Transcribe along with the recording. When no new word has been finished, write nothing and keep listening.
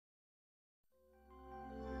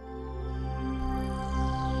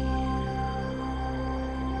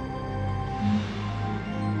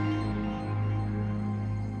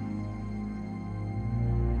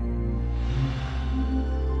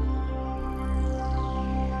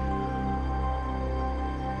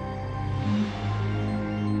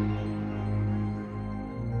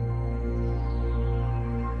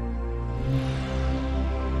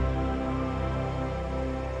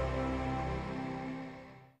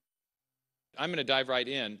I'm going to dive right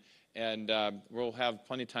in, and we'll have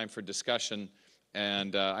plenty of time for discussion.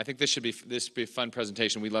 And I think this should be a fun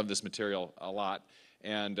presentation. We love this material a lot.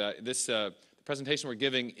 And this presentation we're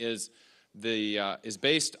giving is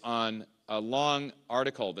based on a long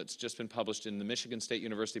article that's just been published in the Michigan State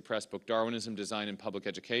University Press book, Darwinism, Design, and Public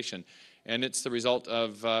Education. And it's the result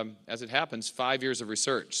of, as it happens, 5 years of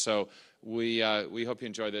research. So we hope you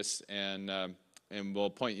enjoy this, and we'll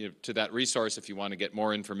point you to that resource if you want to get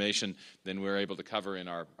more information than we're able to cover in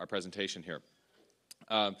our presentation here.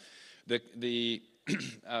 The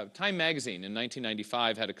Time magazine in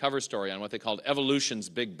 1995 had a cover story on what they called Evolution's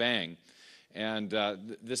Big Bang. And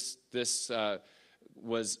this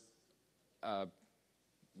was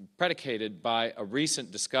predicated by a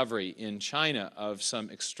recent discovery in China of some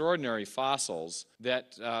extraordinary fossils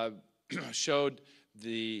that showed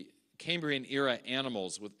the Cambrian era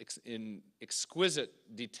animals in exquisite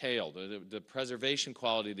detail. The preservation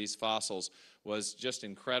quality of these fossils was just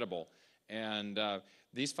incredible. And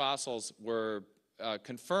these fossils were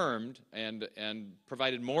confirmed and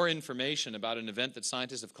provided more information about an event that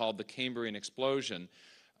scientists have called the Cambrian explosion.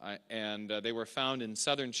 And they were found in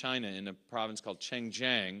southern China in a province called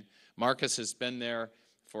Zhejiang. Marcus has been there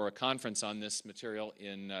for a conference on this material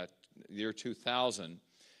in the year 2000,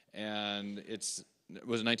 and it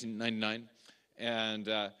was 1999.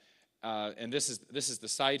 And this is the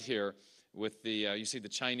site here with the you see the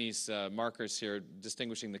Chinese markers here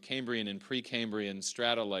distinguishing the Cambrian and Precambrian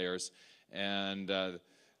strata layers, and of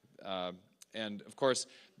course,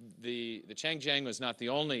 the Zhejiang was not the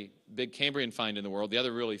only big Cambrian find in the world. The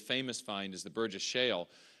other really famous find is the Burgess Shale.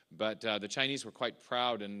 But the Chinese were quite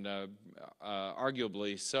proud, and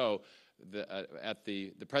arguably so, at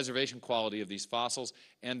the preservation quality of these fossils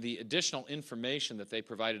and the additional information that they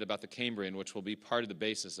provided about the Cambrian, which will be part of the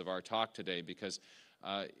basis of our talk today, because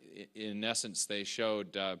in essence they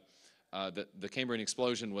showed that the Cambrian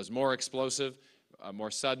explosion was more explosive,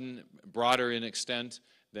 more sudden, broader in extent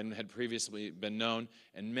than had previously been known,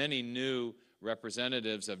 and many new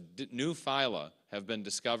representatives of new phyla have been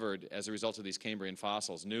discovered as a result of these Cambrian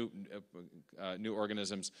fossils, new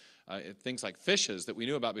organisms, things like fishes that we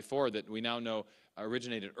knew about before that we now know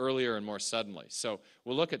originated earlier and more suddenly. So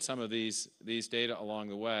we'll look at some of these data along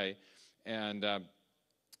the way, and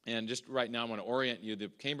just right now I want to orient you. The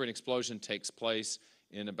Cambrian explosion takes place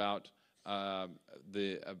in about on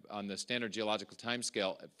the standard geological time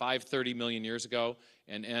scale at 530 million years ago,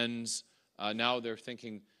 and ends now they're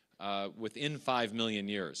thinking within 5 million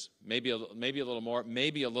years, maybe a little more,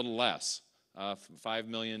 maybe a little less. 5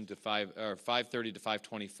 million to 530 to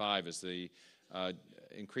 525 is the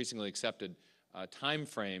increasingly accepted time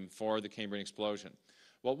frame for the Cambrian explosion.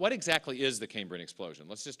 Well, what exactly is the Cambrian explosion?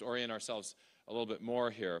 Let's just orient ourselves a little bit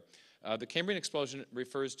more here. The Cambrian explosion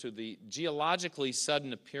refers to the geologically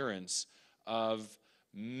sudden appearance of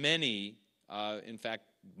many, in fact,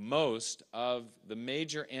 most of the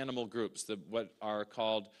major animal groups, what are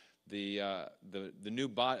called the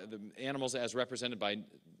animals as represented by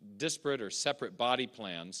disparate or separate body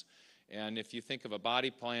plans. And if you think of a body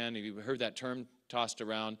plan, if you've heard that term tossed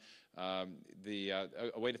around, a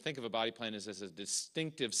way to think of a body plan is as a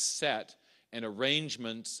distinctive set and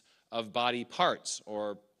arrangements of body parts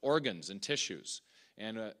or organs and tissues.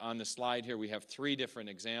 And on the slide here we have 3 different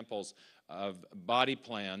examples of body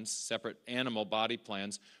plans, separate animal body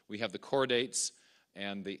plans. We have the chordates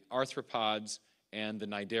and the arthropods and the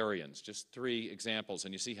cnidarians, just 3 examples.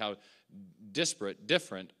 And you see how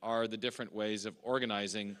different are the different ways of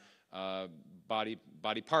organizing body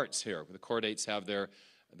parts here. The chordates have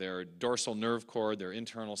their dorsal nerve cord, their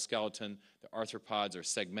internal skeleton. The arthropods are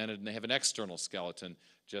segmented, and they have an external skeleton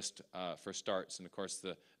just for starts. And of course,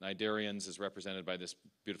 the cnidarians, is represented by this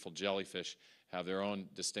beautiful jellyfish, have their own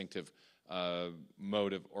distinctive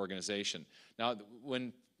mode of organization. Now,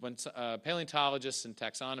 when paleontologists and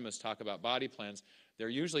taxonomists talk about body plans, they're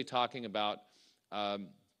usually talking about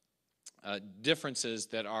differences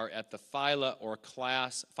that are at the phyla or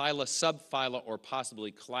class, phyla, subphyla, or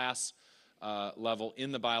possibly class level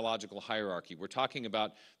in the biological hierarchy. We're talking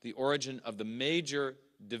about the origin of the major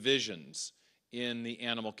divisions in the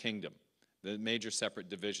animal kingdom, the major separate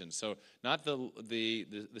divisions. So not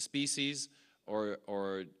the species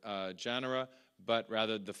or genera, but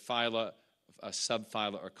rather the phyla,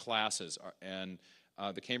 subphyla, or classes. And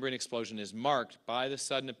the Cambrian explosion is marked by the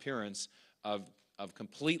sudden appearance of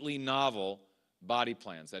completely novel body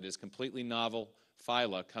plans, that is, completely novel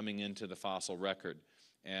phyla coming into the fossil record.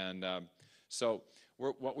 And So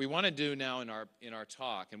what we want to do now in our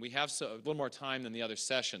talk, and we have a little more time than the other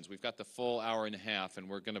sessions. We've got the full hour and a half, and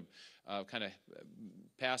we're going to kind of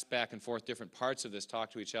pass back and forth different parts of this,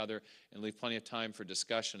 talk to each other, and leave plenty of time for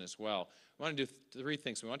discussion as well. We want to do three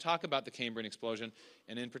things. We want to talk about the Cambrian explosion,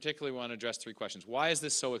 and in particular, we want to address three questions. Why is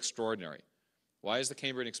this so extraordinary? Why is the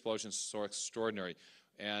Cambrian explosion so extraordinary?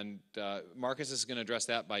 And Marcus is going to address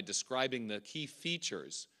that by describing the key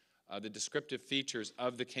features, the descriptive features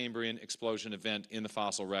of the Cambrian explosion event in the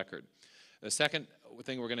fossil record. The second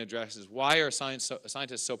thing we're going to address is why are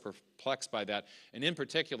scientists so perplexed by that? And in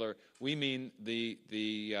particular, we mean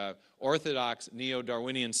the orthodox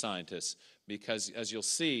neo-Darwinian scientists, because as you'll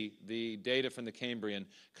see, the data from the Cambrian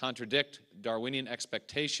contradict Darwinian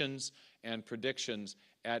expectations and predictions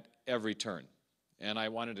at every turn. And I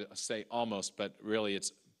wanted to say almost, but really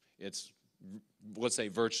it's let's say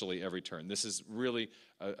virtually every turn. This is really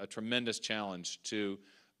a tremendous challenge to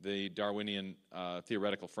the Darwinian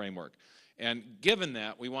theoretical framework. And given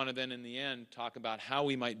that, we want to then in the end talk about how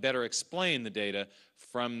we might better explain the data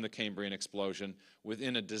from the Cambrian explosion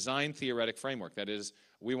within a design theoretic framework. That is,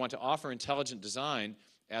 we want to offer intelligent design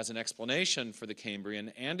as an explanation for the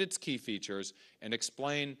Cambrian and its key features, and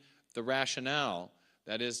explain the rationale,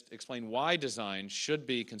 that is, explain why design should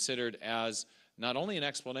be considered as not only an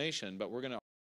explanation, but we're going to